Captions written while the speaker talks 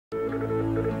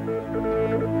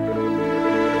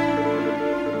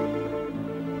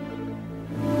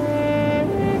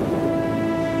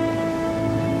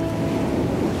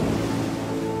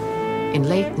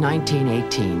late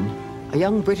 1918, a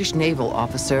young British naval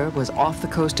officer was off the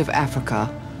coast of Africa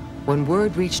when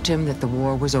word reached him that the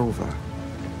war was over.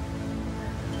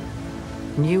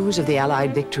 News of the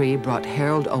Allied victory brought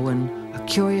Harold Owen a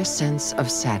curious sense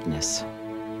of sadness.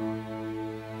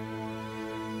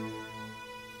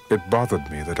 It bothered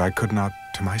me that I could not,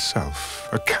 to myself,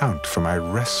 account for my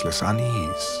restless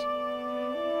unease.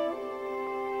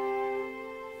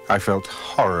 I felt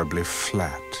horribly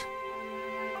flat.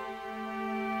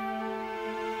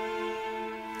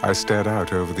 I stared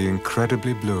out over the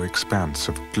incredibly blue expanse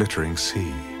of glittering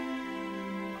sea.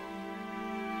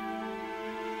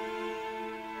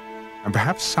 And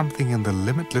perhaps something in the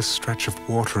limitless stretch of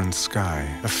water and sky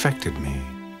affected me.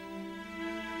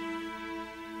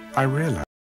 I realized,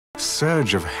 a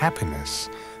surge of happiness,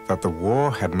 that the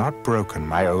war had not broken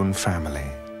my own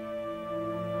family.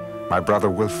 My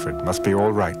brother Wilfred must be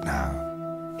all right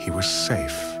now. He was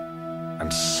safe,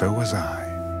 and so was I.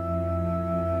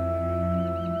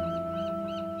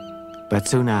 But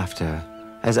soon after,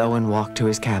 as Owen walked to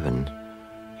his cabin,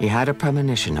 he had a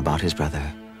premonition about his brother,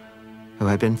 who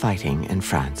had been fighting in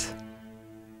France.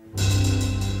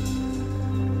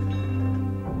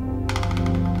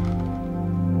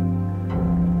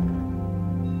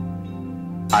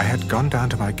 I had gone down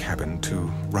to my cabin to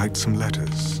write some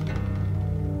letters.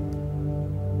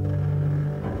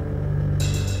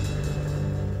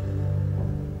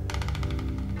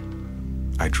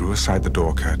 I drew aside the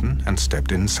door curtain and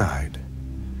stepped inside.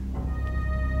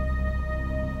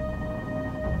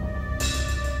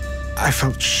 I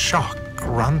felt shock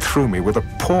run through me with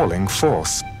appalling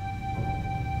force.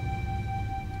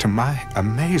 To my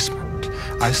amazement,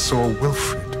 I saw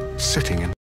Wilfred sitting in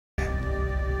the chair.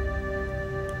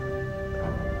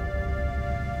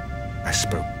 I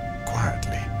spoke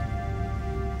quietly.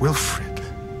 "Wilfred,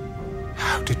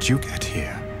 how did you get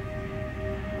here?"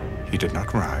 He did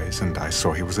not rise, and I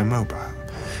saw he was immobile,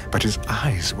 but his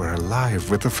eyes were alive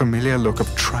with the familiar look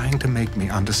of trying to make me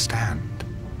understand.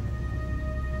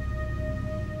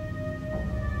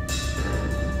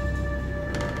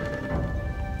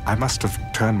 I must have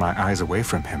turned my eyes away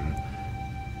from him.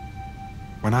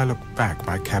 When I looked back,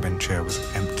 my cabin chair was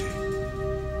empty.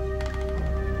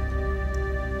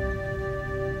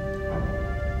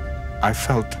 I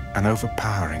felt an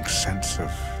overpowering sense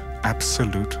of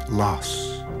absolute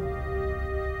loss.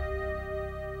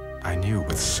 I knew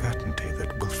with certainty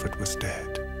that Wilfred was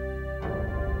dead.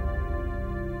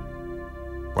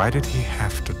 Why did he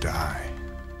have to die?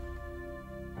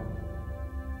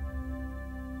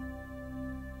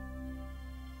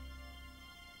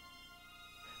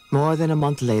 More than a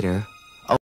month later,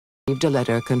 Owen received a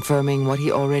letter confirming what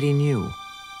he already knew.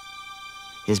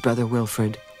 His brother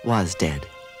Wilfred was dead.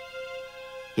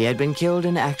 He had been killed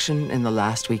in action in the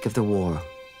last week of the war.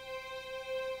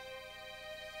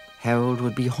 Harold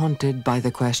would be haunted by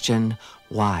the question,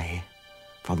 why,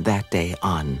 from that day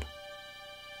on.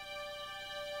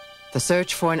 The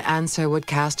search for an answer would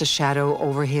cast a shadow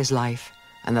over his life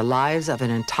and the lives of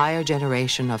an entire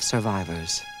generation of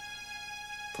survivors.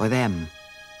 For them,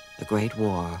 the Great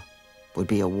War would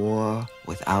be a war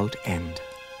without end.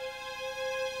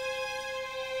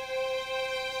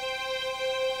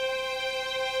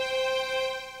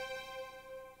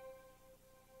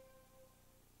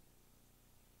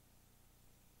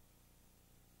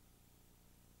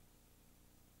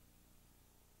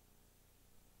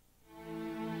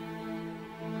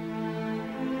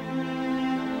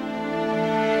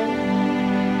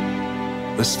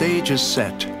 The stage is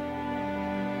set.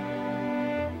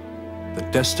 The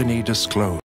destiny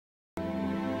disclosed.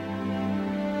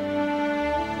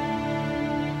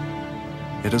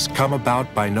 It has come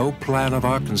about by no plan of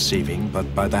our conceiving,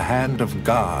 but by the hand of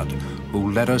God,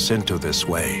 who led us into this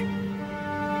way.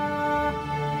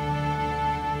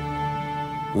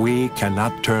 We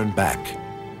cannot turn back.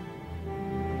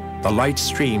 The light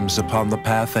streams upon the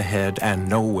path ahead and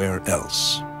nowhere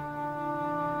else.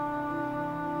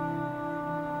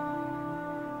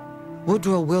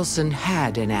 Woodrow Wilson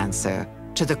had an answer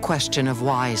to the question of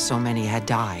why so many had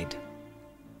died.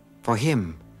 For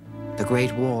him, the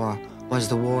Great War was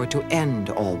the war to end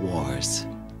all wars.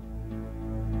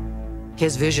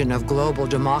 His vision of global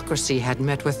democracy had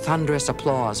met with thunderous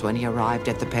applause when he arrived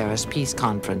at the Paris Peace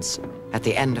Conference at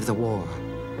the end of the war.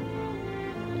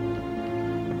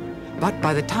 But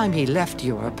by the time he left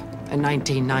Europe in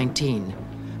 1919,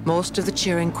 most of the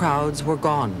cheering crowds were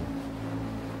gone.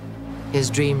 His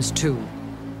dreams, too,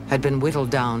 had been whittled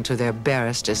down to their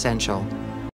barest essential.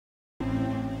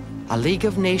 A League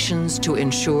of Nations to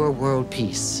ensure world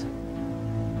peace.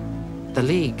 The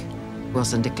League,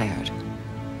 Wilson declared,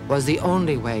 was the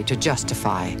only way to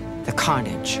justify the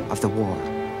carnage of the war.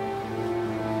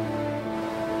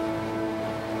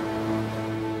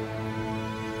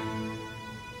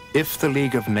 If the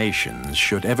League of Nations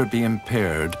should ever be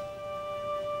impaired,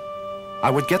 I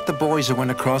would get the boys who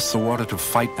went across the water to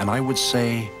fight, and I would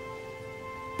say,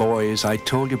 "Boys, I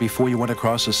told you before you went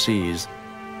across the seas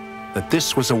that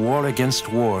this was a war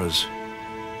against wars.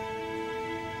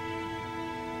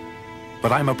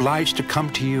 But I'm obliged to come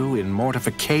to you in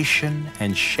mortification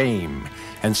and shame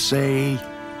and say,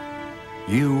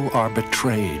 you are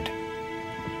betrayed.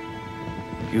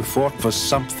 You fought for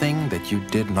something that you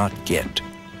did not get."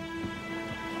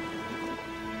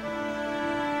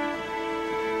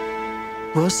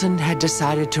 Wilson had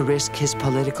decided to risk his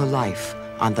political life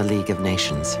on the League of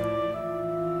Nations.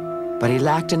 But he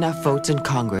lacked enough votes in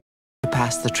Congress to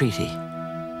pass the treaty.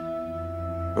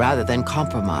 Rather than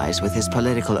compromise with his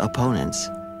political opponents,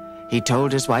 he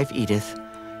told his wife Edith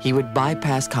he would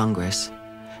bypass Congress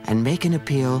and make an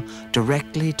appeal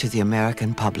directly to the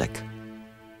American public.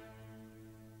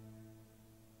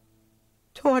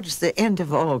 Towards the end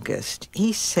of August,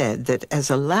 he said that as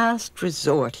a last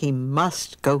resort, he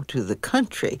must go to the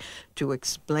country to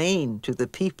explain to the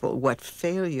people what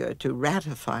failure to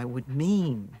ratify would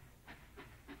mean.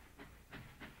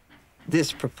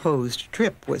 This proposed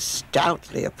trip was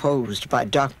stoutly opposed by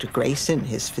Dr. Grayson,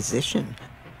 his physician,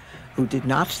 who did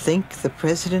not think the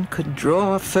president could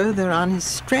draw further on his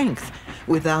strength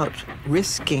without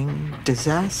risking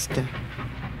disaster.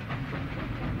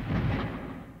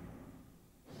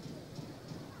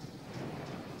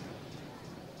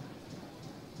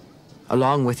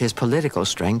 Along with his political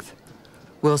strength,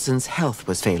 Wilson's health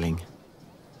was failing.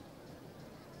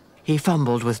 He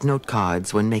fumbled with note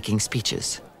cards when making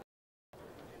speeches.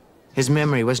 His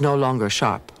memory was no longer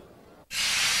sharp.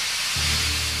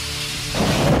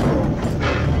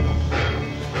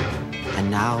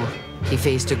 And now he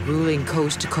faced a grueling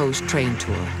coast-to-coast train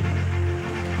tour.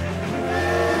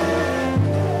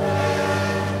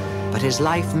 But his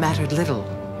life mattered little,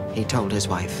 he told his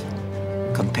wife,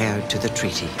 compared to the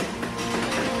treaty.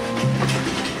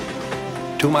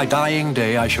 To my dying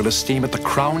day, I shall esteem it the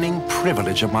crowning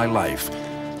privilege of my life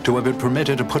to have been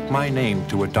permitted to put my name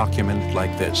to a document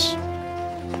like this.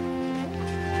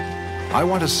 I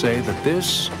want to say that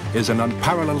this is an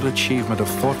unparalleled achievement of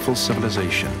thoughtful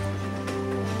civilization.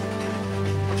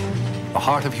 The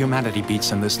heart of humanity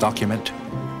beats in this document.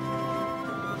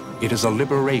 It is a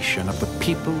liberation of the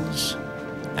peoples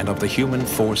and of the human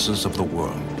forces of the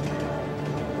world.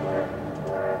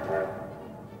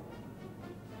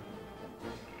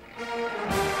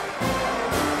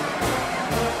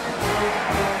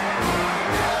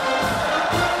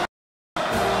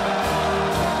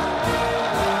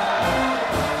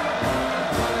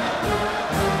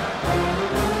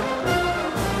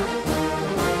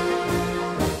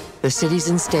 The cities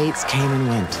and states came and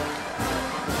went.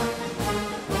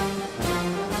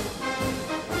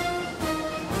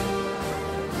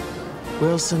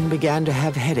 Wilson began to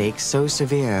have headaches so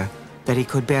severe that he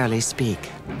could barely speak.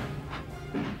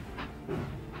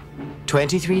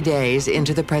 23 days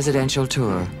into the presidential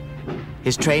tour,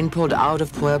 his train pulled out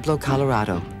of Pueblo,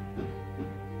 Colorado.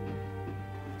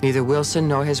 Neither Wilson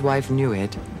nor his wife knew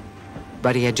it,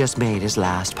 but he had just made his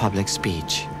last public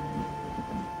speech.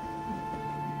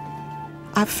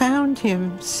 I found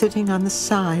him sitting on the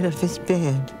side of his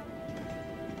bed.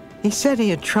 He said he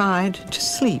had tried to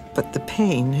sleep, but the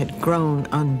pain had grown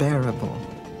unbearable.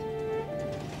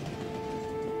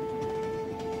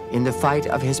 In the fight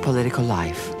of his political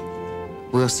life,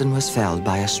 Wilson was felled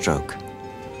by a stroke.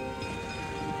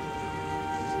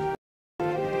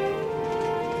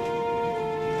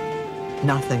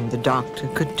 Nothing the doctor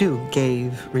could do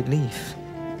gave relief.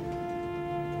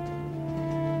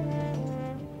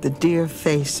 The dear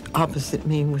face opposite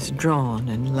me was drawn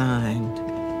and lined.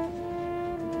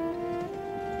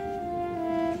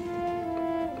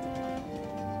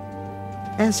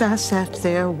 As I sat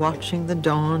there watching the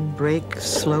dawn break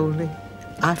slowly,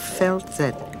 I felt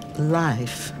that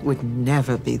life would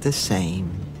never be the same.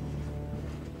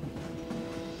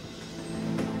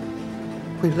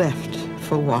 We left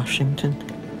for Washington.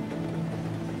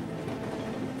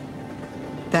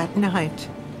 That night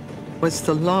was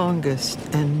the longest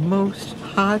and most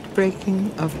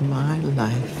heartbreaking of my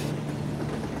life.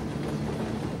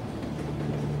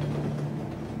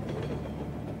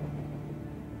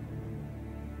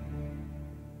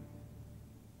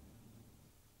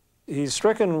 He's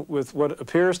stricken with what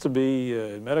appears to be,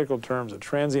 in medical terms, a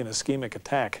transient ischemic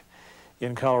attack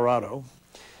in Colorado.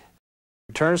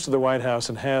 He returns to the White House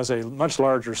and has a much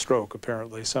larger stroke,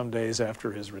 apparently, some days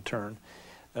after his return.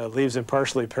 Leaves him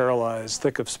partially paralyzed,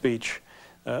 thick of speech,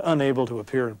 unable to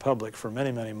appear in public for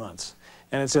many, many months.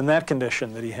 And it's in that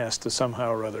condition that he has to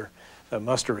somehow or other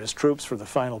muster his troops for the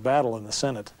final battle in the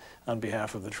Senate on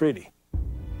behalf of the treaty.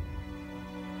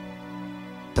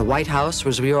 The White House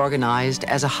was reorganized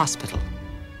as a hospital.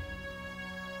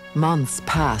 Months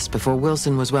passed before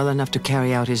Wilson was well enough to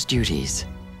carry out his duties.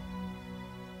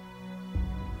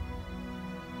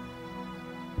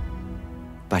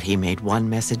 But he made one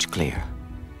message clear.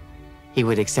 He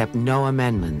would accept no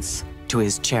amendments to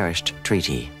his cherished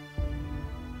treaty.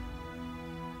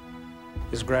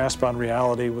 His grasp on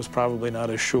reality was probably not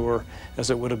as sure as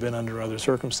it would have been under other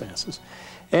circumstances.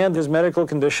 And his medical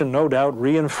condition no doubt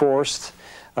reinforced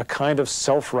a kind of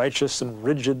self-righteous and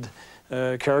rigid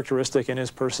characteristic in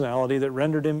his personality that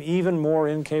rendered him even more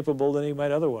incapable than he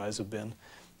might otherwise have been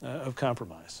of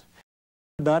compromise.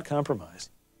 He did not compromise.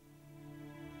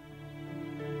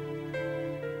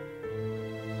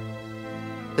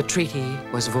 The treaty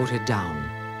was voted down.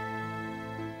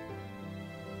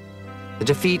 The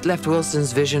defeat left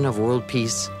Wilson's vision of world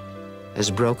peace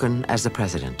as broken as the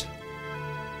president.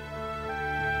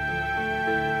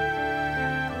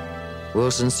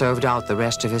 Wilson served out the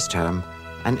rest of his term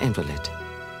an invalid.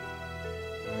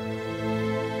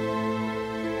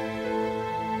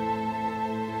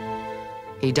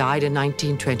 He died in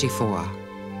 1924,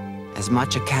 as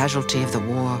much a casualty of the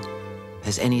war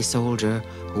as any soldier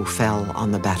who fell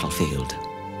on the battlefield.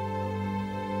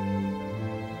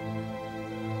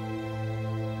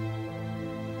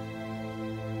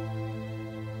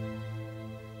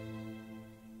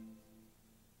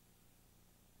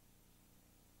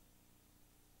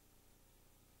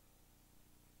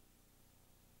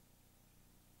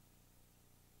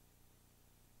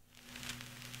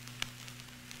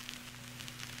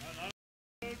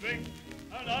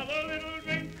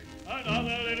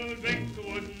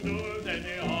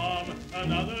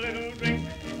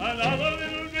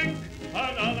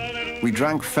 We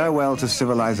drank farewell to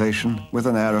civilization with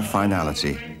an air of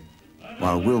finality,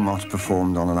 while Wilmot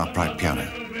performed on an upright piano.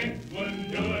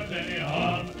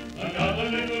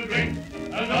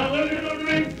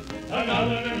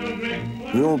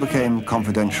 We all became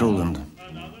confidential and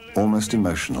almost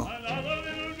emotional.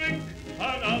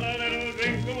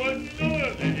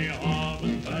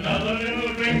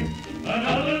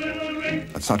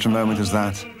 At such a moment as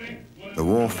that, the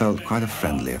war felt quite a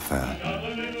friendly affair.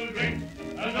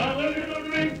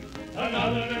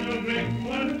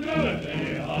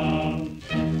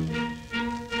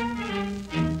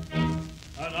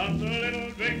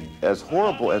 As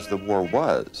horrible as the war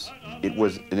was, it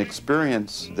was an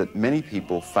experience that many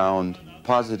people found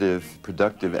positive,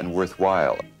 productive, and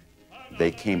worthwhile.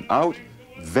 They came out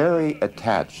very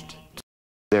attached to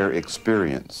their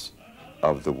experience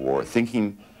of the war,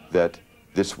 thinking that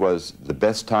this was the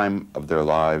best time of their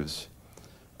lives,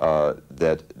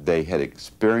 that they had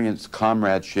experienced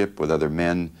comradeship with other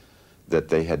men that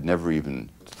they had never even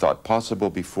thought possible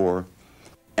before.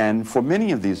 And for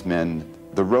many of these men,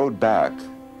 the road back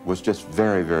was just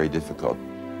very, very difficult.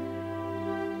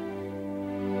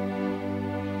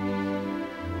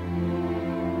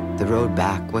 The road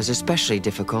back was especially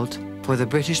difficult for the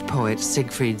British poet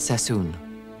Siegfried Sassoon.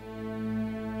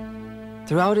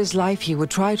 Throughout his life, he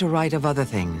would try to write of other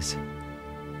things,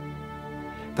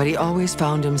 but he always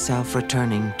found himself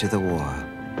returning to the war.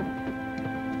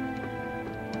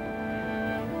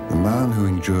 The man who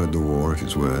endured the war at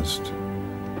its worst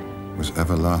was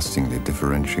everlastingly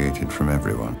differentiated from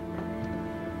everyone,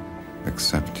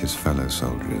 except his fellow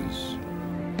soldiers.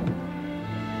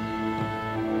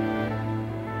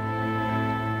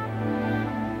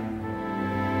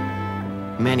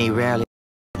 Many rarely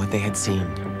knew what they had seen.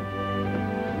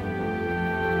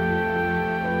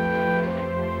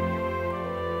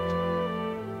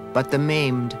 But the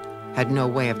maimed had no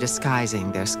way of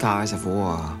disguising their scars of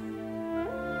war.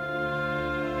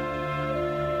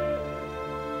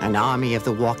 An army of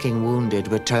the walking wounded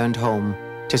returned home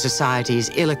to societies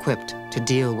ill-equipped to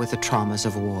deal with the traumas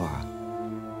of war.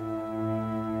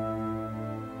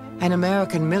 An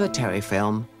American military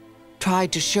film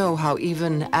tried to show how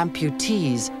even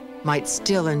amputees might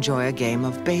still enjoy a game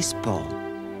of baseball.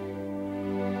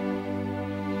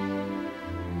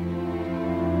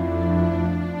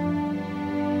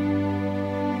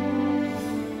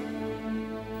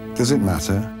 Does it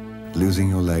matter, losing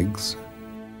your legs?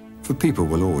 For people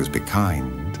will always be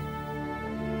kind.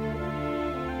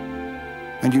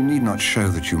 And you need not show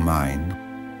that you mind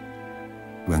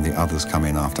when the others come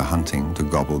in after hunting to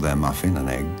gobble their muffin and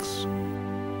eggs.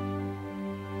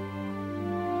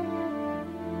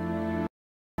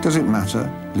 Does it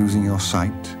matter, losing your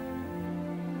sight?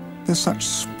 There's such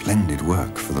splendid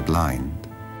work for the blind.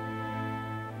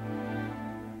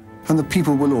 And the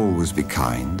people will always be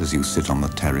kind as you sit on the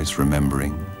terrace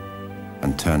remembering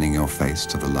and turning your face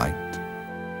to the light.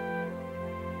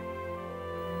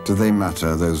 Do they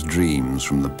matter, those dreams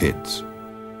from the pit?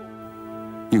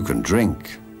 You can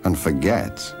drink and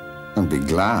forget and be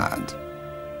glad.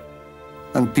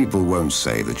 And people won't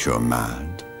say that you're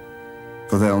mad,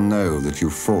 for they'll know that you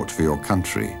fought for your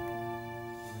country,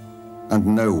 and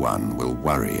no one will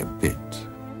worry a bit.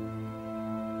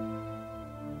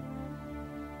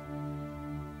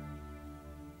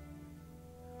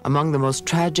 Among the most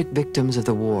tragic victims of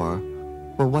the war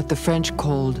were what the French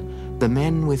called the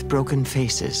men with broken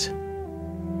faces.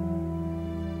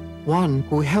 One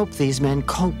who helped these men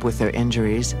cope with their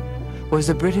injuries was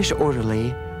the British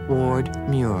orderly Ward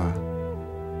Muir.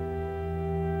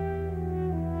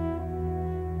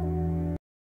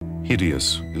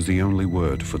 Hideous is the only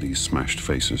word for these smashed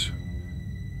faces.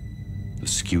 The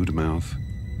skewed mouth,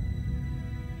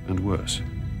 and worse,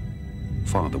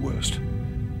 far the worst,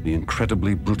 the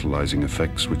incredibly brutalizing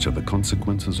effects which are the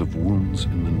consequences of wounds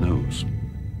in the nose.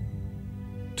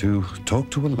 To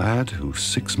talk to a lad who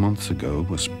 6 months ago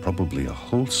was probably a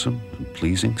wholesome and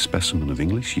pleasing specimen of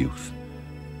English youth,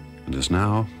 and is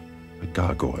now a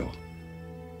gargoyle,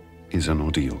 is an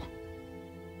ordeal.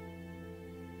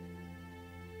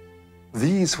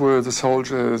 These were the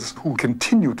soldiers who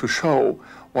continued to show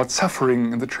what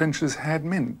suffering in the trenches had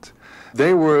meant.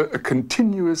 They were a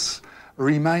continuous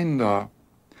reminder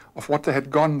of what they had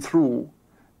gone through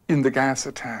in the gas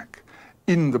attack,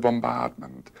 in the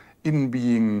bombardment, in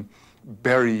being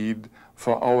buried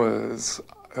for hours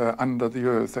under the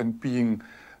earth and being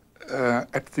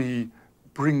at the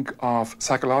brink of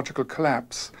psychological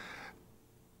collapse.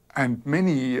 And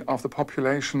many of the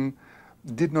population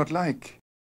did not like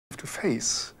to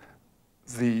face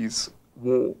these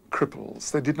war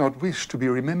cripples. They did not wish to be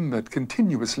remembered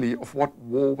continuously of what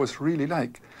war was really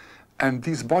like. And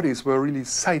these bodies were really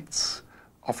sites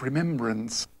of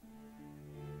remembrance.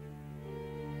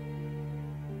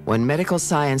 When medical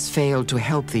science failed to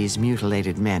help these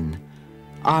mutilated men,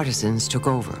 artisans took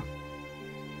over.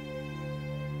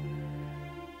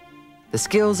 The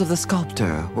skills of the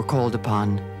sculptor were called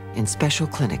upon in special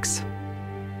clinics.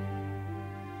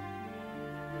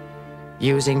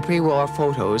 Using pre-war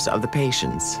photos of the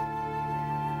patients,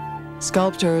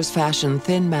 sculptors fashioned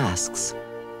thin masks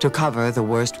to cover the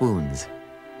worst wounds.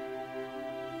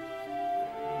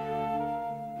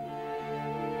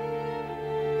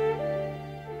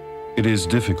 It is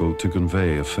difficult to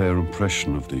convey a fair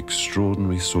impression of the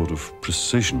extraordinary sort of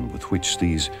precision with which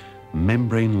these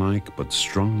membrane-like but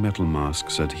strong metal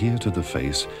masks adhere to the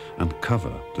face and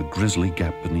cover the grisly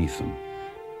gap beneath them.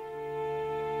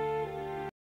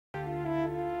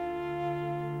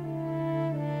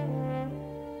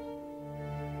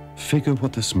 Figure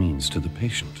what this means to the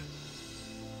patient.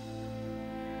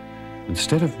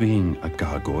 Instead of being a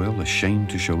gargoyle ashamed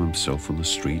to show himself on the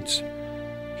streets,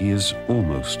 he is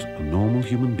almost a normal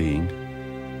human being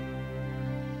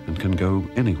and can go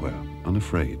anywhere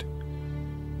unafraid.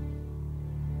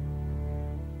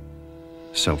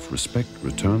 Self-respect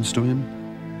returns to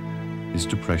him, his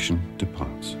depression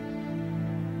departs.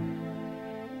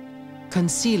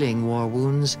 Concealing war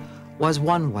wounds was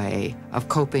one way of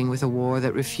coping with a war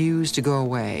that refused to go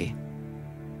away.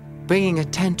 Bringing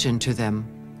attention to them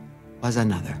was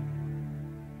another.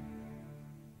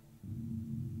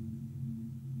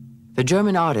 The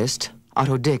German artist,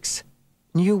 Otto Dix,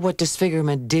 knew what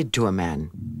disfigurement did to a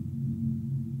man.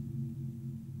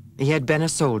 He had been a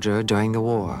soldier during the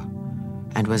war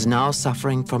and was now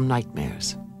suffering from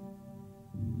nightmares.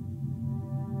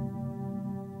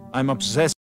 I'm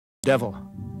obsessed with the devil.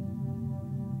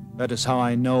 That is how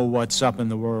I know what's up in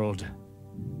the world.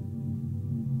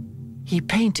 He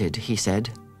painted, he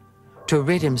said, to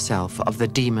rid himself of the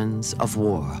demons of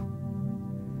war.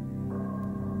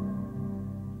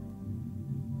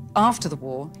 After the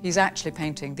war, he's actually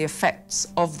painting the effects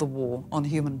of the war on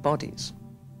human bodies.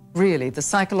 Really, the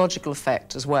psychological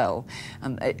effect as well,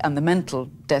 and the mental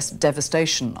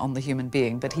devastation on the human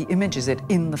being, but he images it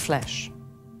in the flesh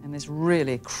in this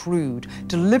really crude,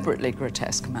 deliberately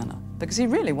grotesque manner, because he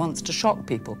really wants to shock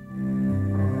people.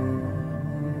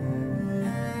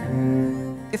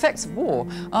 The effects of war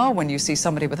are when you see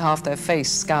somebody with half their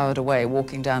face scoured away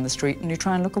walking down the street and you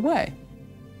try and look away.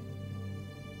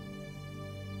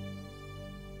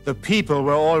 The people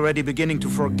were already beginning to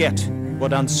forget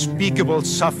what unspeakable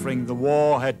suffering the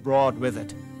war had brought with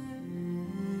it.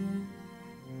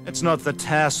 It's not the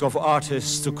task of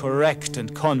artists to correct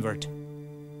and convert.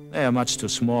 They are much too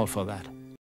small for that.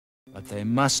 But they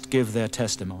must give their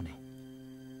testimony.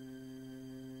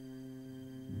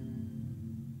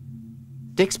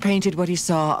 Dix painted what he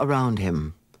saw around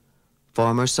him.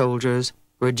 Former soldiers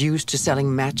reduced to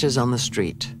selling matches on the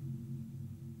street.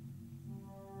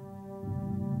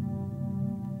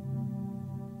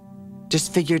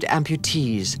 Disfigured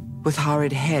amputees with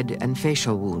horrid head and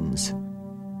facial wounds.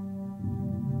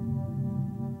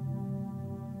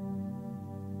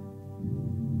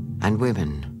 And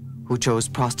women who chose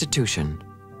prostitution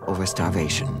over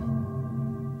starvation.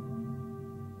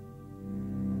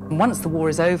 Once the war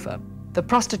is over, the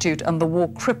prostitute and the war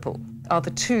cripple are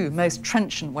the two most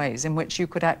trenchant ways in which you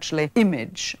could actually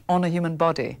image on a human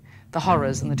body the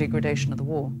horrors and the degradation of the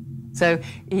war. So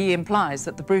he implies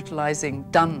that the brutalizing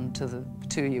done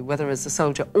to you, whether as a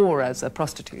soldier or as a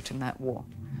prostitute in that war,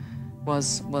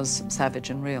 was savage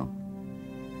and real.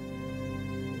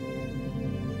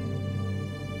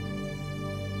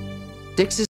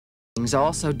 Dix's paintings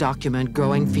also document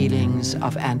growing feelings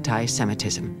of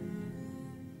anti-Semitism.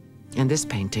 In this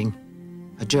painting,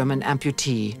 a German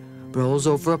amputee rolls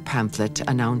over a pamphlet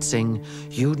announcing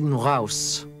Juden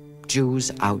raus,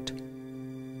 Jews out.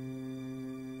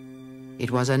 It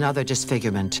was another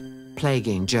disfigurement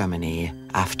plaguing Germany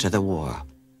after the war.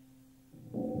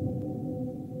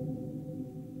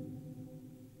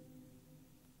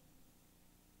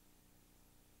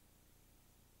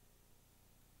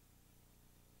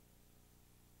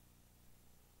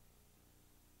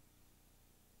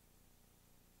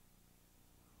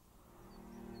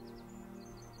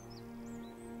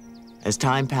 As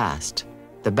time passed,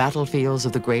 the battlefields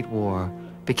of the Great War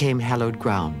became hallowed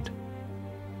ground.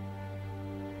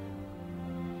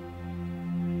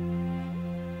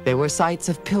 They were sites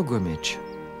of pilgrimage.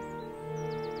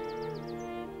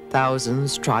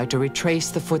 Thousands tried to retrace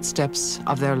the footsteps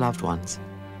of their loved ones.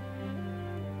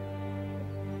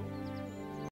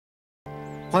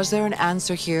 Was there an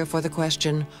answer here for the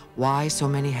question why so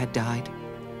many had died?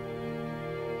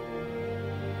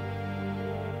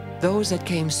 Those that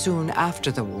came soon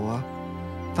after the war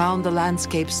found the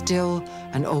landscape still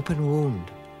an open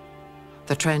wound,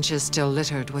 the trenches still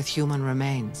littered with human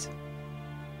remains.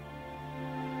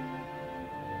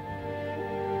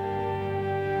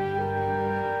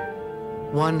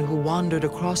 One who wandered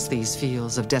across these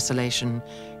fields of desolation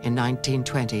in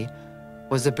 1920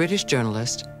 was the British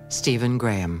journalist Stephen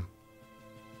Graham.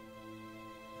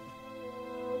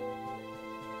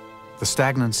 The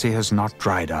stagnancy has not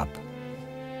dried up,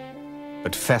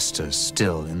 but festers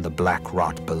still in the black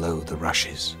rot below the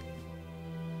rushes.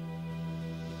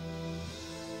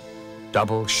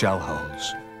 Double shell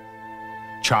holes,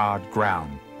 charred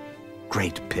ground,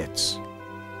 great pits.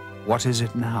 What is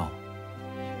it now?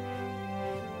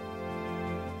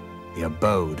 The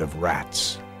abode of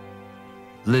rats,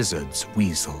 lizards,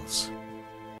 weasels,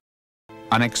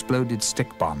 unexploded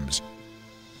stick bombs,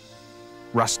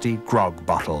 rusty grog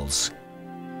bottles.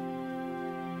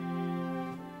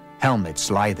 Helmets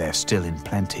lie there still in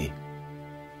plenty.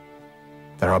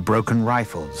 There are broken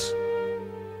rifles.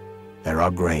 There are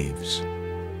graves.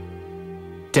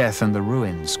 Death and the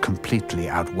ruins completely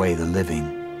outweigh the living.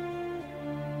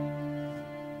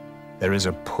 There is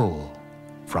a pull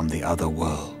from the other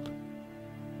world.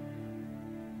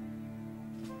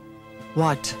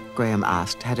 What, Graham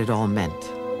asked, had it all meant?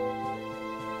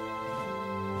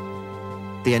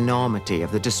 The enormity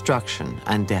of the destruction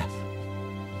and death.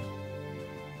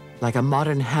 Like a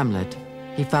modern Hamlet,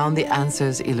 he found the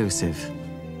answers elusive.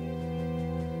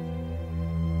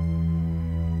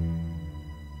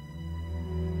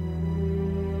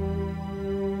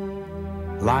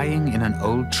 Lying in an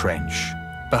old trench,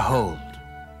 behold,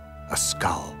 a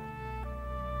skull.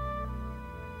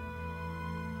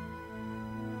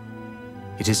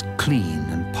 It is clean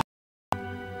and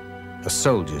polished, a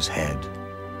soldier's head.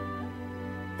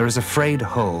 There is a frayed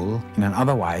hole in an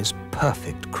otherwise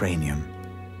perfect cranium.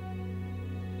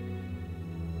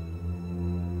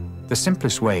 The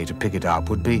simplest way to pick it up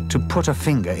would be to put a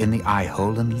finger in the eye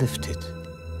hole and lift it.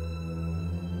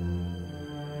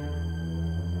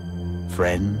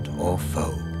 Friend or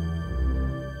foe.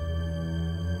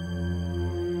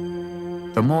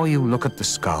 The more you look at the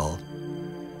skull,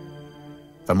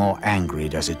 the more angry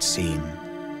does it seem.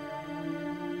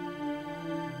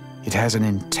 It has an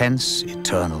intense,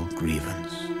 eternal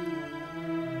grievance.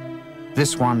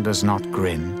 This one does not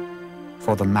grin,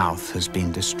 for the mouth has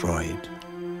been destroyed.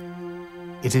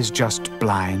 It is just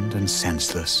blind and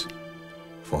senseless,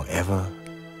 forever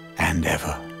and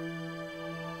ever.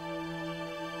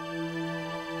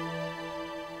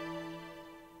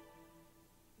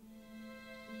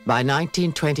 By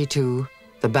 1922,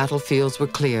 the battlefields were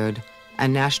cleared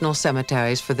and national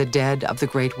cemeteries for the dead of the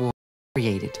Great War were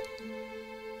created.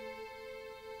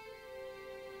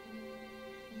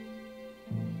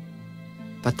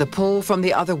 But the pull from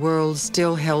the other world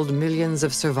still held millions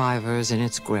of survivors in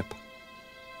its grip.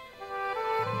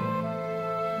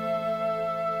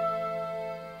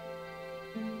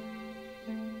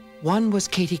 One was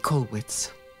Katie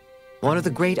Kollwitz, one of the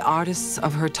great artists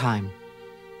of her time.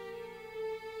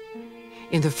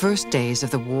 In the first days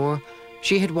of the war,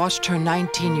 she had watched her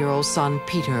 19-year-old son,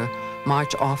 Peter,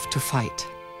 march off to fight.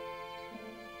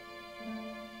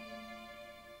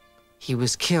 He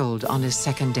was killed on his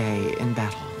second day in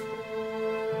battle.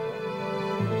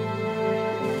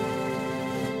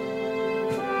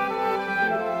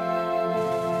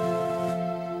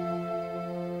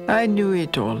 I knew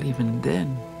it all even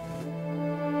then.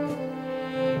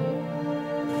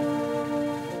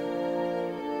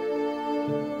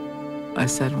 I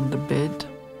sat on the bed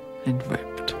and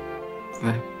wept,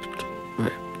 wept,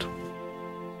 wept.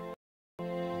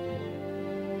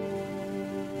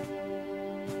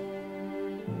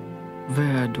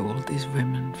 Where do all these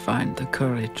women find the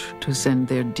courage to send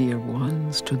their dear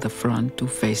ones to the front to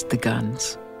face the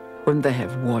guns, when they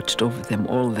have watched over them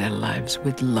all their lives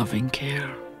with loving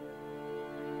care?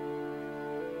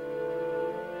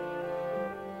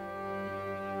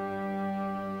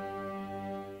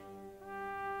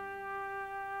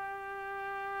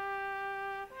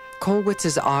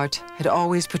 Kollwitz's art had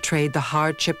always portrayed the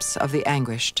hardships of the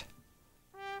anguished.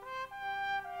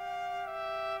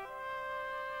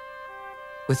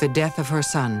 With the death of her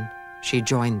son, she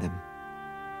joined them.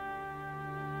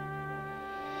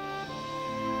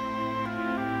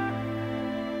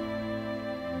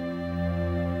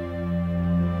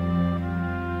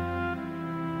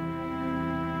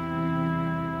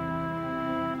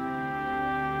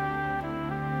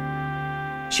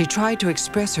 She tried to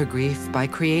express her grief by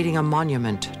creating a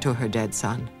monument to her dead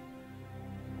son.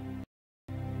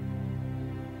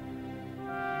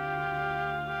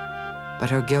 But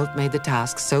her guilt made the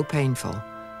task so painful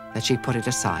that she put it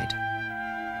aside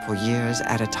for years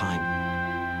at a time.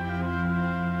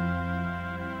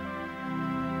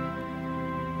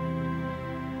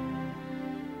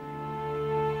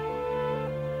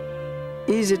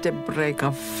 Is it a break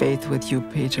of faith with you,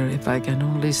 Peter, if I can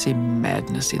only see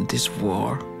madness in this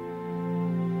war?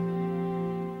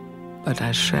 But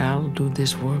I shall do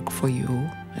this work for you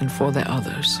and for the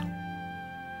others.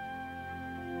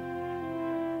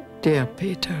 Dear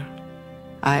Peter,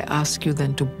 I ask you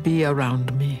then to be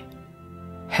around me,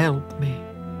 help me,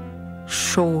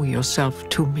 show yourself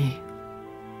to me.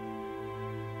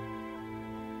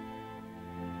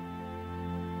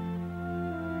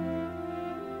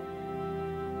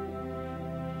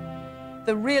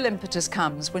 The real impetus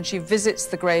comes when she visits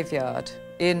the graveyard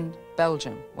in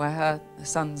Belgium, where her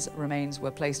son's remains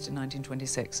were placed in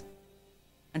 1926.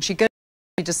 And she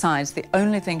decides the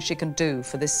only thing she can do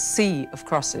for this sea of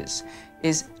crosses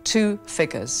is two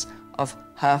figures of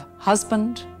her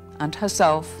husband and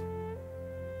herself.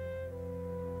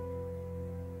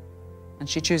 And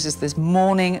she chooses this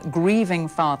mourning, grieving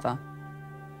father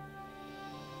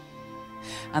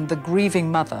and the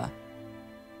grieving mother,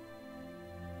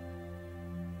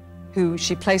 who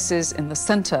she places in the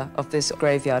center of this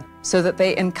graveyard so that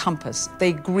they encompass,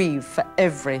 they grieve for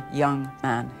every young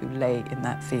man who lay in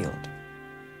that field.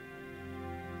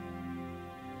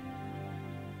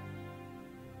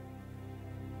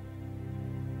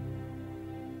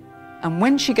 And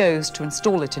when she goes to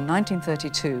install it in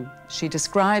 1932, she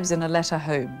describes in a letter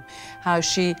home how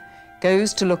she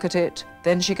goes to look at it,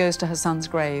 then she goes to her son's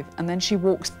grave, and then she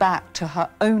walks back to her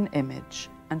own image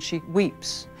and she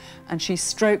weeps, and she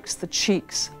strokes the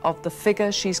cheeks of the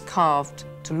figure she's carved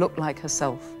to look like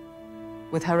herself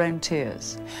with her own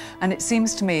tears. And it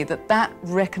seems to me that that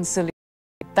reconciliation,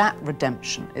 that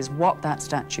redemption is what that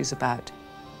statue's about.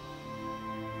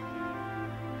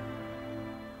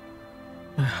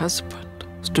 My husband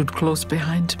stood close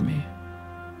behind me.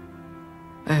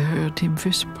 I heard him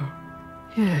whisper,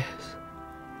 yes.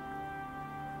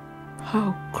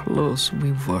 How close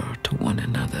we were to one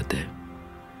another then.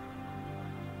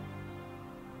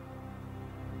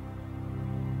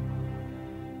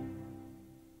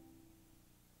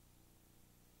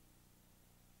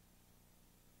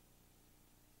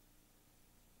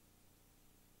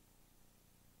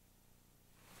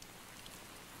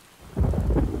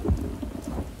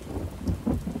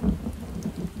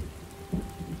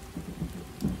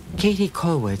 Katie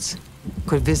Kollwitz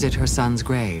could visit her son's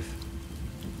grave.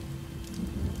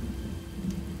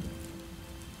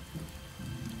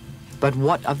 But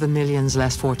what of the millions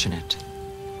less fortunate?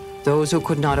 Those who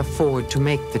could not afford to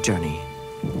make the journey?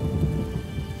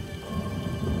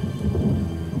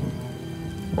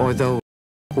 Or those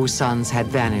whose sons had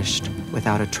vanished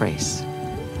without a trace?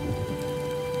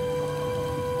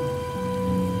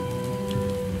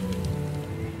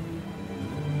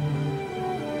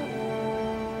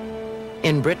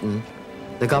 In Britain,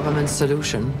 the government's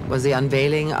solution was the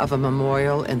unveiling of a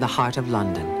memorial in the heart of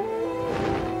London,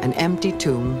 an empty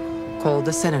tomb called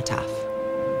the Cenotaph.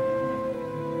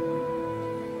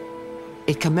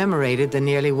 It commemorated the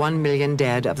nearly 1 million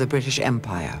dead of the British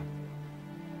Empire.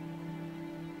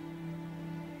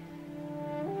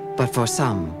 But for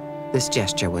some, this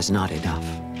gesture was not enough.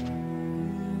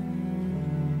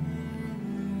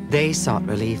 They sought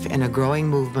relief in a growing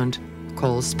movement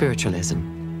called spiritualism.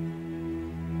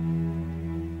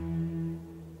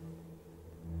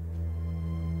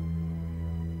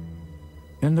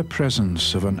 In the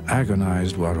presence of an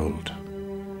agonized world,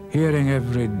 hearing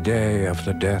every day of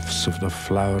the deaths of the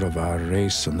flower of our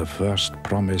race and the first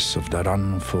promise of their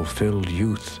unfulfilled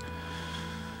youth,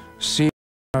 seeing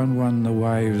around one the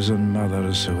wives and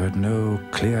mothers who had no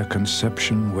clear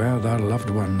conception where their loved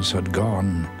ones had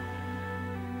gone,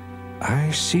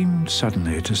 I seemed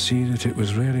suddenly to see that it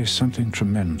was really something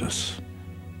tremendous,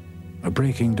 a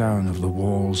breaking down of the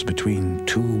walls between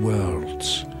two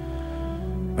worlds,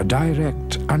 a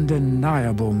direct,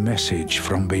 undeniable message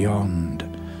from beyond,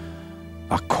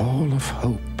 a call of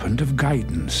hope and of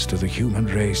guidance to the human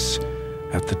race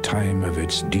at the time of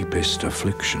its deepest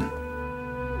affliction.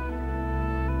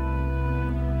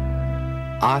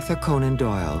 Arthur Conan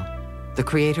Doyle, the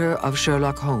creator of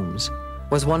Sherlock Holmes,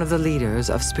 was one of the leaders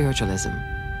of spiritualism.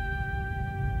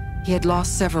 He had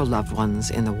lost several loved ones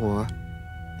in the war,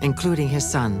 including his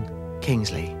son,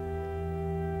 Kingsley.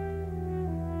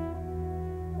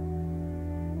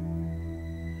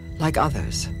 Like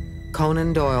others,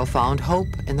 Conan Doyle found hope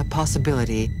in the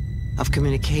possibility of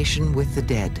communication with the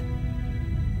dead.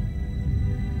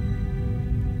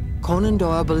 Conan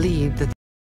Doyle believed that the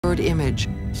third image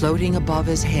floating above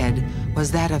his head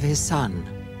was that of his son.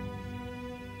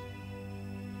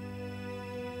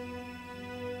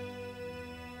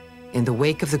 In the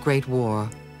wake of the Great War,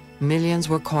 millions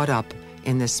were caught up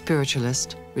in the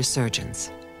spiritualist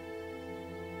resurgence.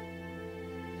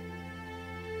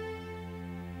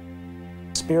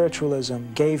 Spiritualism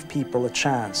gave people a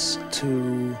chance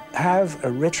to have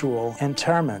a ritual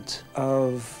interment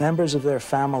of members of their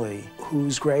family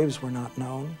whose graves were not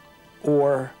known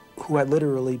or who had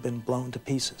literally been blown to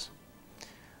pieces.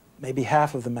 Maybe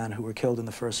half of the men who were killed in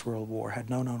the First World War had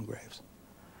no known graves.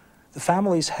 The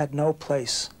families had no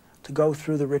place to go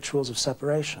through the rituals of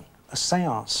separation. A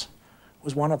seance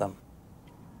was one of them.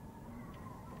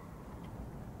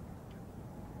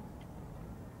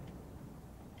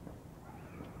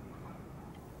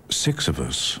 Six of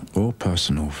us, all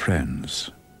personal friends,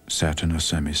 sat in a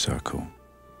semicircle.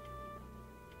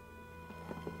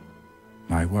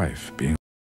 My wife being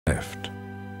left.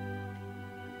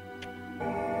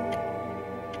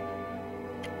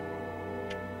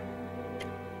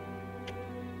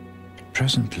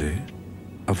 Presently,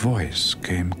 a voice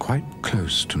came quite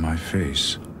close to my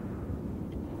face.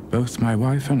 Both my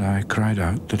wife and I cried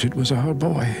out that it was our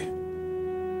boy.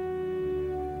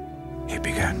 He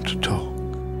began to talk.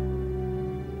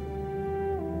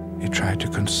 He tried to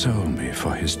console me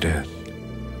for his death.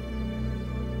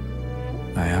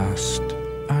 I asked,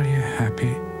 "Are you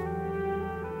happy?"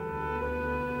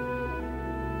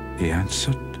 He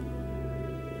answered,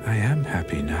 "I am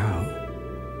happy now."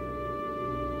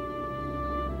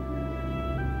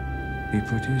 He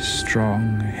put his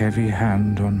strong, heavy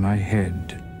hand on my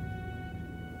head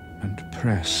and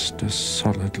pressed as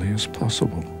solidly as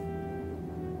possible.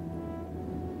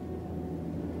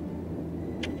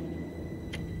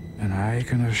 And I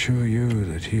can assure you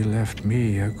that he left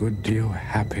me a good deal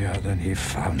happier than he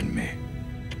found me.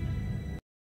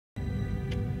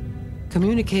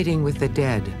 Communicating with the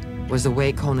dead was the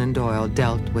way Conan Doyle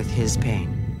dealt with his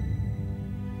pain.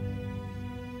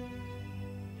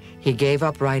 He gave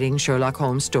up writing Sherlock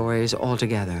Holmes stories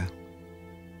altogether,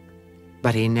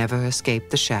 but he never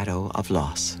escaped the shadow of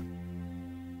loss.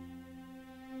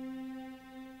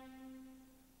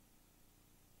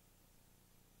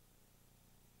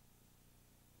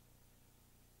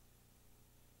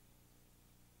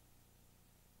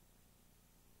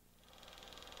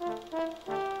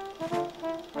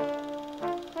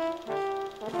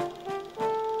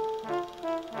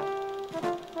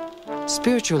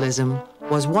 Spiritualism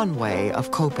was one way of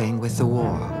coping with the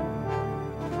war.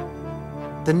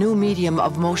 The new medium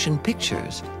of motion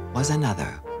pictures was another.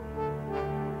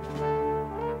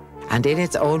 And in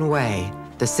its own way,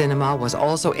 the cinema was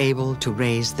also able to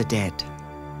raise the dead.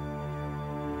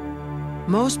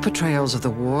 Most portrayals of the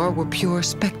war were pure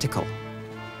spectacle,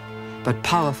 but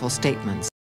powerful statements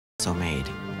also made.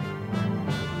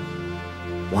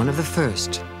 One of the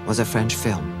first was a French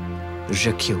film,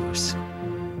 J'accuse,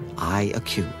 I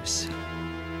accuse.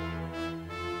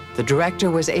 The director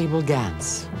was Abel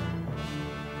Gance.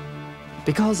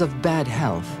 Because of bad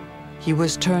health, he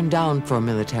was turned down for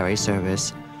military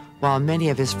service, while many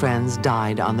of his friends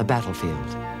died on the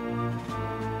battlefield.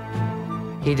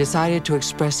 He decided to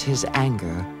express his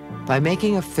anger by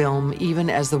making a film even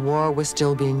as the war was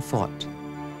still being fought.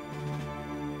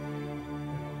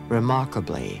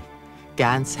 Remarkably,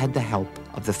 Gance had the help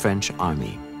of the French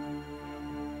army.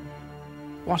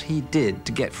 What he did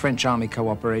to get French army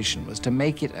cooperation was to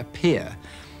make it appear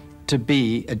to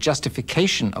be a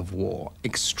justification of war,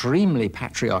 extremely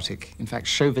patriotic, in fact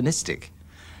chauvinistic,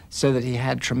 so that he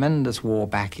had tremendous war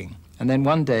backing. And then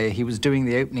one day he was doing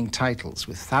the opening titles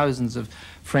with thousands of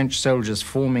French soldiers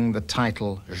forming the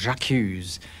title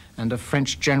J'accuse, and a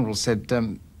French general said,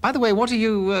 by the way, what are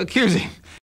you accusing?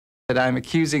 He said, I'm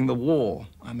accusing the war,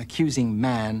 I'm accusing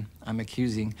man, I'm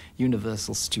accusing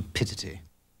universal stupidity.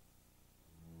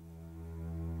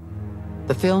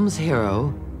 The film's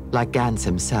hero, like Gance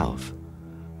himself,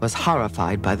 was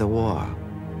horrified by the war.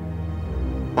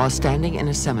 While standing in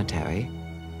a cemetery,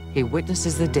 he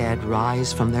witnesses the dead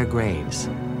rise from their graves.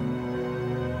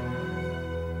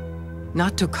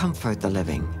 Not to comfort the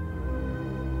living,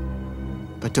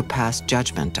 but to pass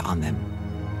judgment on them.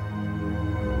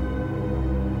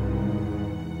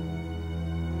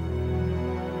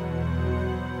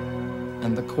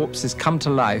 And the corpses come to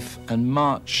life and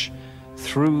march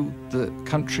through the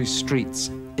country streets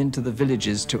into the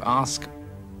villages to ask,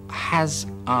 has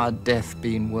our death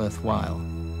been worthwhile?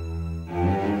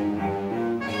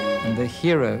 And the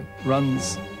hero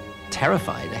runs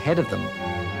terrified ahead of them,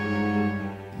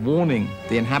 warning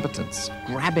the inhabitants,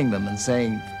 grabbing them and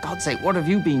saying, for God's sake, what have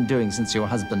you been doing since your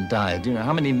husband died? You know,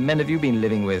 how many men have you been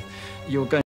living with? You're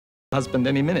going to your husband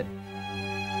any minute.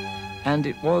 And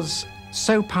it was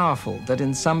so powerful that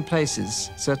in some places,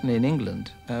 certainly in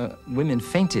England, women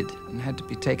fainted and had to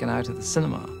be taken out of the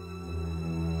cinema.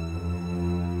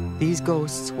 These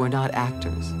ghosts were not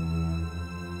actors.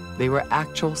 They were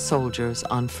actual soldiers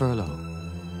on furlough.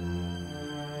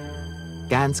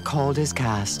 Gance called his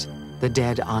cast the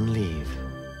dead on leave.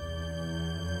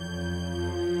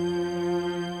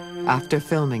 After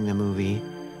filming the movie,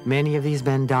 many of these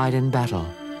men died in battle.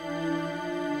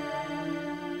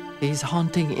 These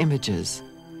haunting images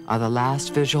are the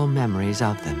last visual memories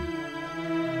of them.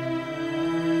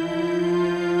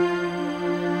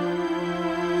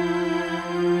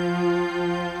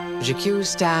 J'accuse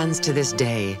stands to this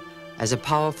day as a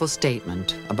powerful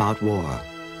statement about war.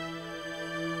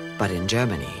 But in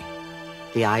Germany,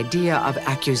 the idea of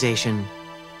accusation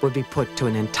would be put to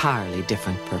an entirely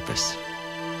different purpose.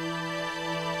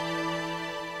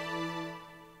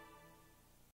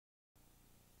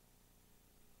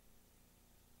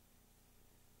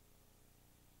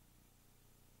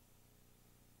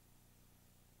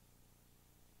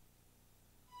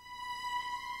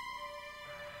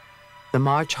 The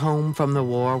march home from the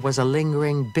war was a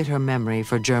lingering, bitter memory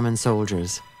for German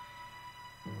soldiers.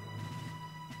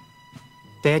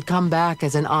 They had come back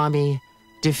as an army,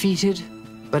 defeated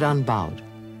but unbowed.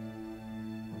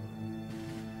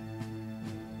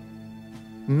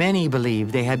 Many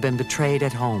believed they had been betrayed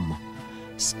at home,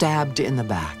 stabbed in the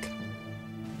back.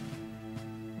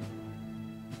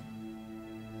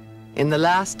 In the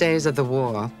last days of the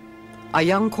war, a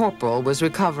young corporal was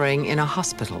recovering in a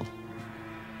hospital.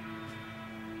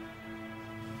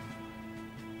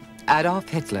 Adolf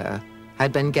Hitler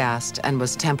had been gassed and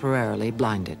was temporarily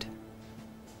blinded.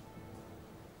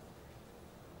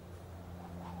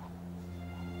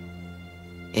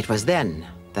 It was then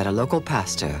that a local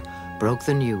pastor broke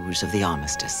the news of the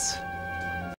armistice.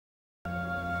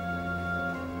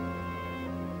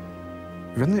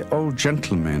 When the old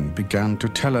gentleman began to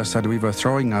tell us that we were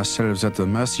throwing ourselves at the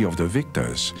mercy of the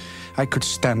victors, I could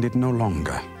stand it no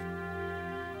longer.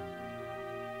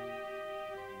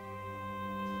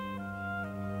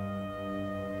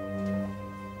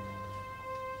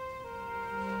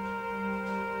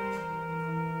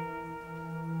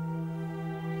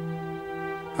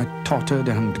 I tottered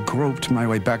and groped my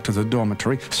way back to the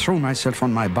dormitory, threw myself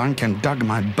on my bunk and dug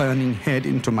my burning head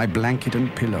into my blanket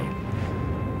and pillow.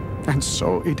 And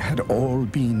so it had all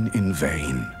been in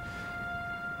vain.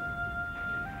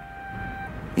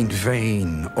 In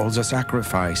vain, all the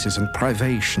sacrifices and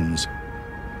privations.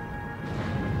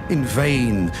 In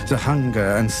vain, the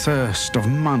hunger and thirst of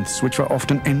months which were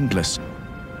often endless.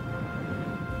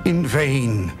 In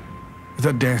vain,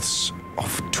 the deaths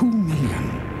of 2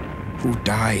 million who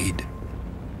died.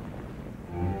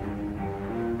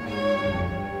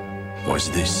 Was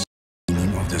this the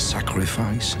meaning of the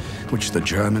sacrifice which the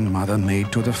German mother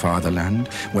made to the fatherland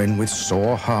when with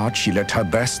sore heart she let her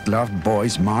best-loved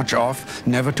boys march off,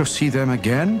 never to see them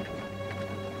again?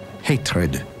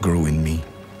 Hatred grew in me.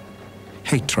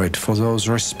 Hatred for those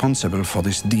responsible for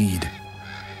this deed.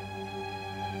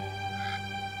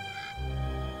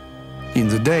 In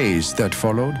the days that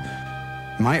followed,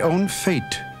 my own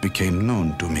fate became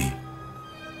known to me.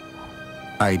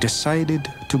 I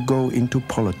decided to go into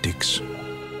politics.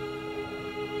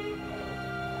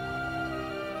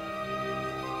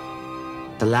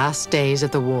 The last days of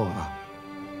the war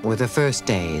were the first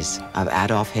days of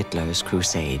Adolf Hitler's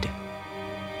crusade.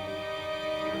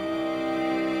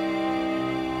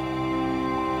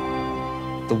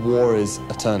 The war is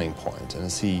a turning point, and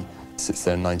as he sits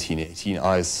there in 1918,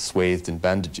 eyes swathed in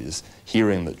bandages,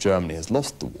 hearing that Germany has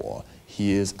lost the war,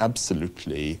 he is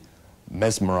absolutely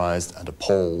mesmerized and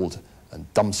appalled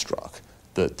and dumbstruck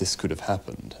that this could have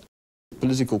happened. The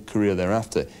political career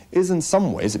thereafter is, in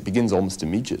some ways, it begins almost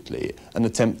immediately, an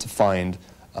attempt to find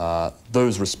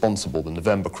those responsible, the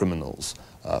November criminals,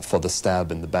 for the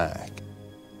stab in the back.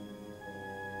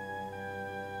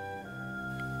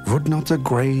 Would not the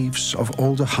graves of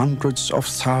all the hundreds of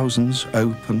thousands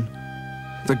open?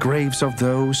 The graves of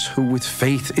those who with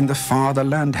faith in the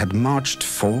fatherland had marched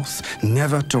forth,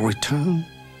 never to return?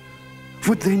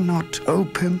 Would they not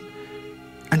open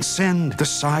and send the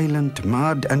silent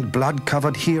mud and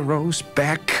blood-covered heroes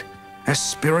back as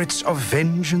spirits of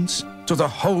vengeance to the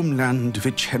homeland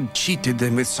which had cheated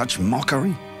them with such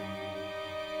mockery?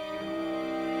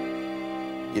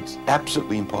 It's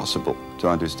absolutely impossible to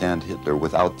understand Hitler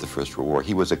without the First World War.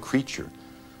 He was a creature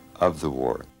of the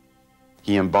war.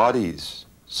 He embodies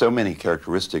so many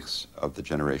characteristics of the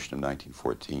generation of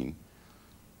 1914.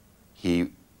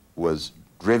 He was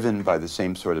driven by the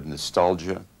same sort of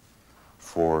nostalgia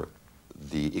for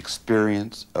the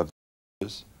experience of the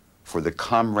trenches, for the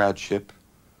comradeship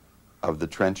of the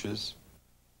trenches.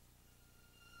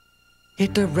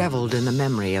 Hitler reveled in the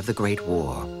memory of the Great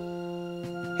War.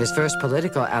 His first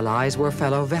political allies were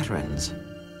fellow veterans.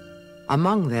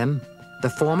 Among them, the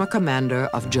former commander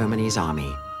of Germany's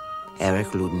army,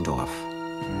 Erich Ludendorff.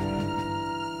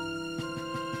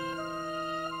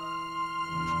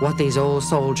 What these old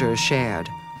soldiers shared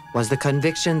was the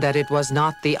conviction that it was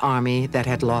not the army that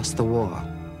had lost the war,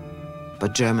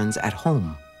 but Germans at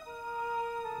home.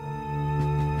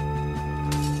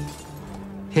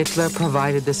 Hitler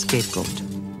provided the scapegoat.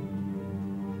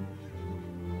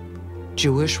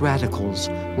 Jewish radicals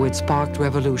who had sparked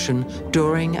revolution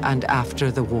during and after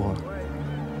the war.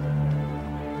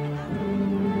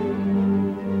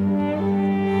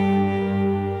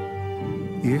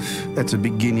 If, at the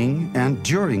beginning and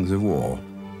during the war,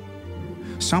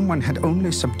 someone had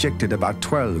only subjected about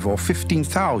 12 or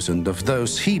 15,000 of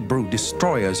those Hebrew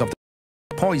destroyers of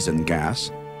the poison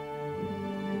gas,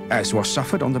 as was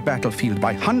suffered on the battlefield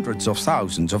by hundreds of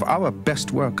thousands of our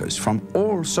best workers from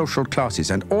all social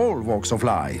classes and all walks of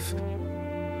life,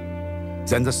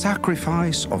 then the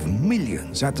sacrifice of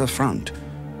millions at the front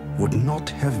would not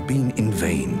have been in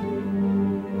vain.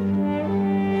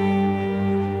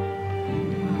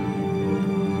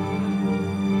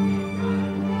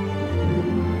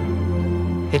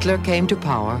 Hitler came to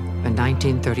power in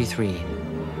 1933.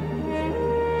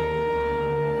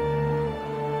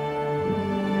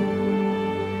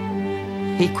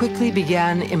 He quickly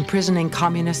began imprisoning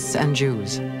communists and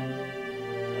Jews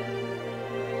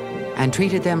and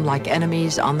treated them like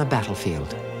enemies on the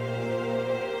battlefield.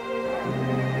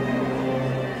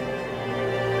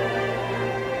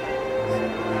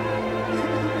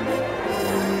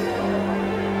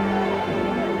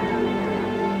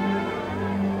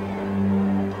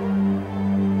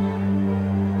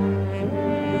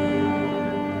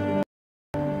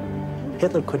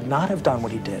 Hitler could not have done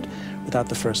what he did without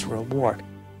the First World War.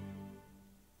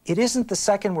 It isn't the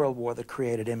Second World War that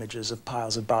created images of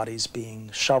piles of bodies being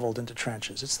shoveled into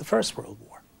trenches. It's the First World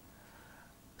War.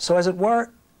 So as it were,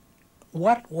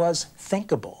 what was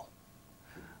thinkable,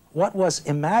 what was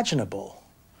imaginable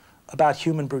about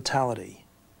human brutality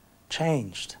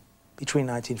changed between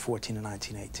 1914 and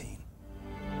 1918.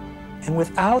 And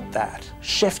without that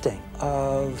shifting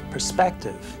of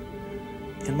perspective,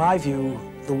 in my view,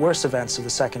 the worst events of the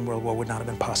Second World War would not have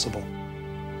been possible.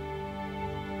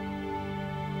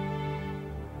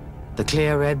 The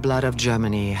clear red blood of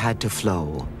Germany had to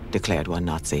flow, declared one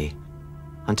Nazi,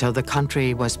 until the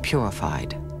country was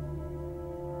purified.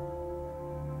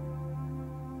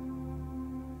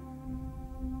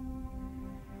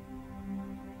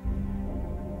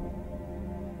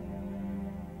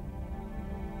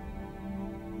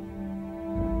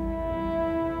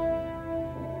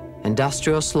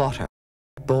 Industrial slaughter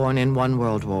born in one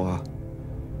world war,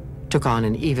 took on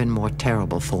an even more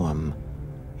terrible form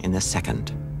in the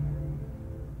second.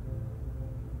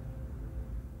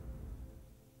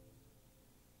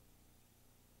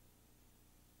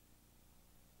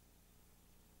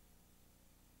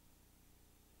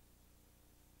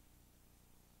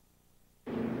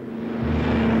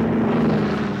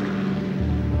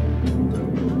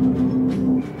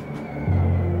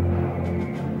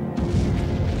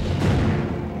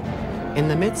 In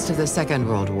the midst of the Second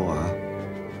World War,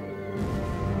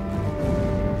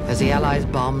 as the Allies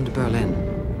bombed Berlin,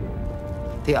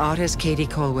 the artist Katie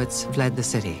Kollwitz fled the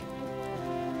city.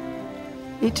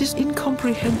 It is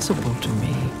incomprehensible to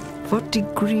me what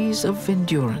degrees of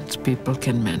endurance people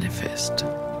can manifest.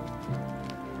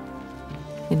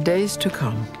 In days to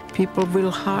come, people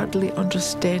will hardly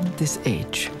understand this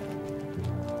age.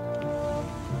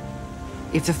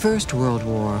 If the First World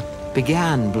War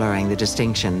began blurring the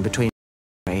distinction between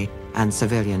military and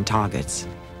civilian targets,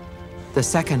 the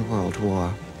Second World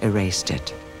War erased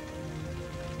it.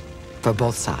 For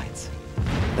both sides,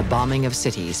 the bombing of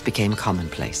cities became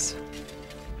commonplace.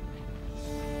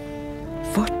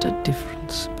 What a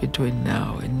difference between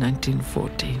now and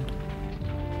 1914.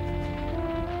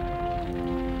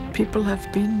 People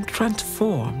have been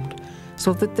transformed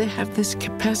so that they have this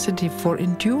capacity for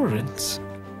endurance.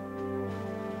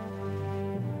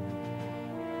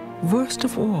 Worst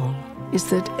of all is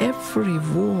that every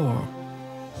war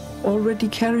already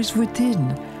carries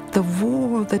within the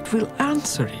war that will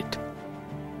answer it.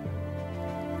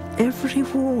 Every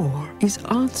war is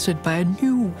answered by a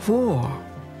new war,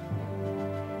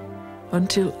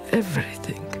 until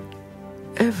everything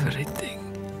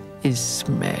is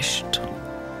smashed.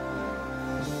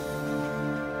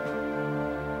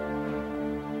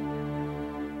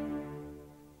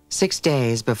 Six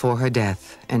days before her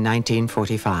death in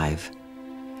 1945,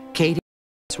 Katie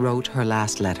wrote her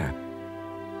last letter.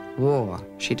 "War,"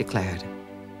 she declared,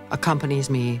 "accompanies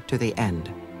me to the end."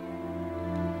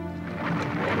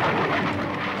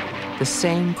 The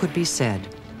same could be said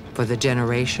for the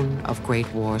generation of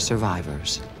Great War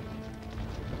survivors.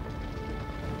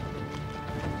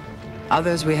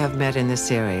 Others we have met in this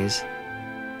series,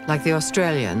 like the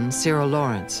Australian Cyril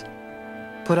Lawrence,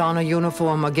 put on a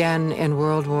uniform again in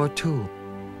World War II.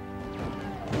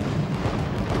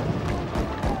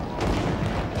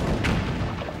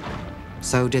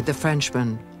 So did the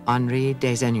Frenchman Henri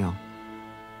Desaigneaux.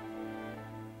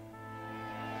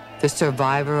 The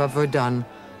survivor of Verdun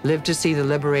lived to see the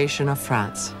liberation of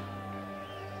France.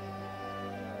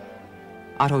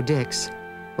 Otto Dix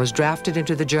was drafted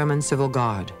into the German Civil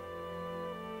Guard.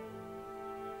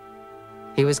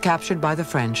 He was captured by the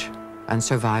French and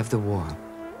survived the war.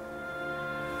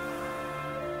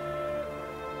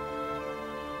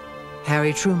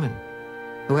 Harry Truman,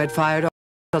 who had fired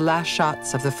the last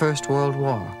shots of the First World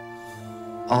War,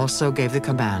 also gave the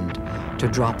command to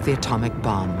drop the atomic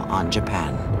bomb on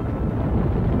Japan,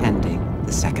 ending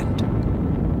the Second.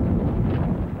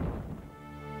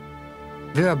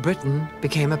 Vera Brittain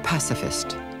became a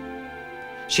pacifist.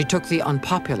 She took the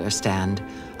unpopular stand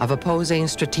of opposing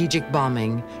strategic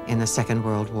bombing in the Second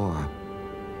World War.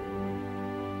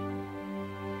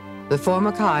 The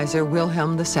former Kaiser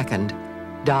Wilhelm II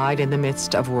died in the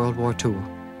midst of World War II.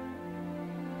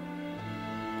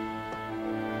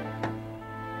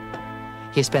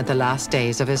 He spent the last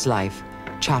days of his life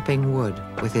chopping wood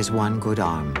with his one good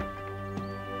arm.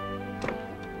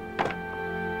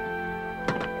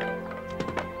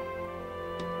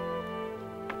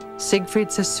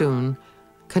 Siegfried Sassoon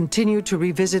continued to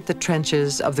revisit the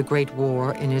trenches of the Great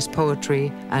War in his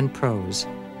poetry and prose.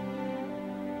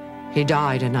 He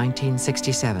died in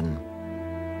 1967,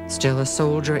 still a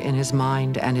soldier in his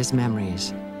mind and his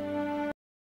memories.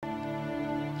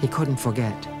 He couldn't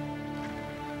forget,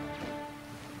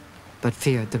 but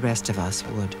feared the rest of us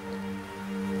would.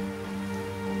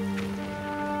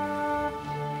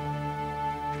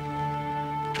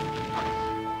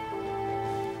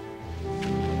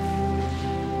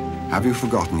 Have you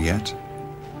forgotten yet?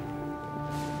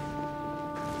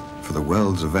 For the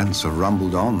world's events have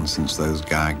rumbled on since those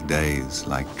gagged days,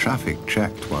 like traffic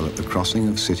checked while at the crossing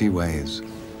of city ways.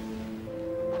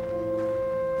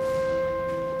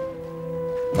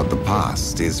 But the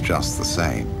past is just the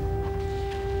same,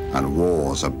 and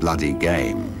war's a bloody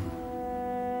game.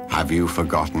 Have you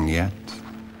forgotten yet?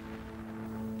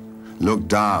 Look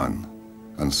down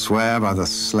and swear by the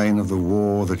slain of the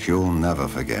war that you'll never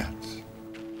forget.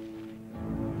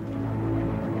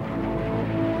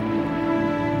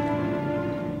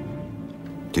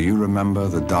 Do you remember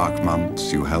the dark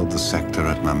months you held the sector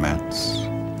at Mametz?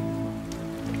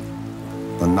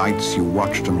 The nights you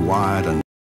watched and wired and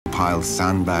pile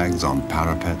sandbags on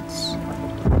parapets?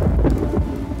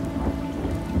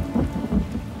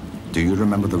 Do you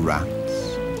remember the rats?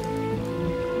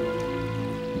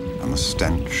 And the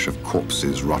stench of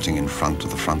corpses rotting in front of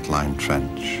the frontline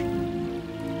trench?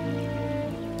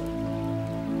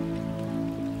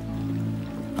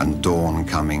 And dawn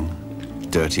coming,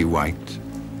 dirty white,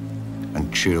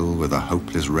 and chill with a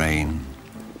hopeless rain?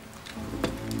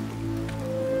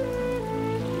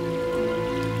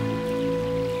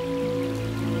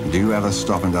 Do you ever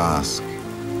stop and ask,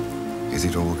 is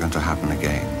it all going to happen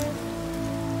again?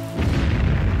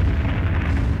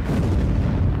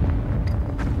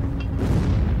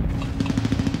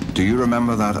 Do you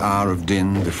remember that hour of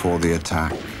din before the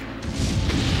attack?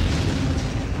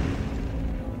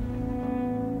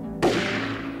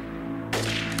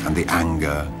 And the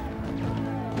anger,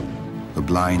 the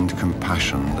blind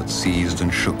compassion that seized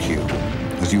and shook you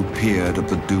as you peered at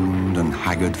the doomed and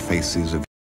haggard faces of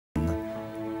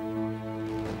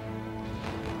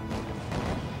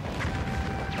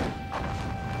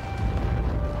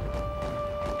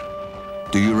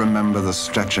Do you remember the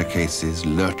stretcher cases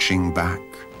lurching back,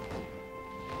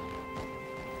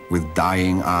 with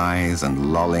dying eyes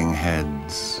and lolling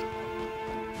heads?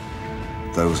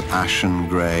 Those ashen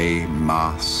grey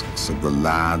masks of the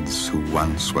lads who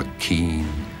once were keen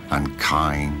and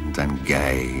kind and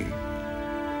gay.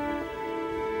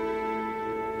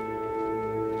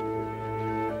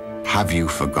 Have you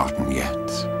forgotten yet?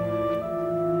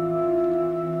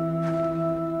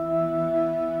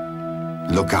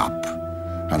 Look up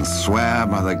and swear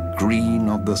by the green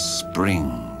of the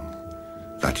spring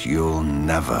that you'll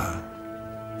never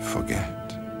forget.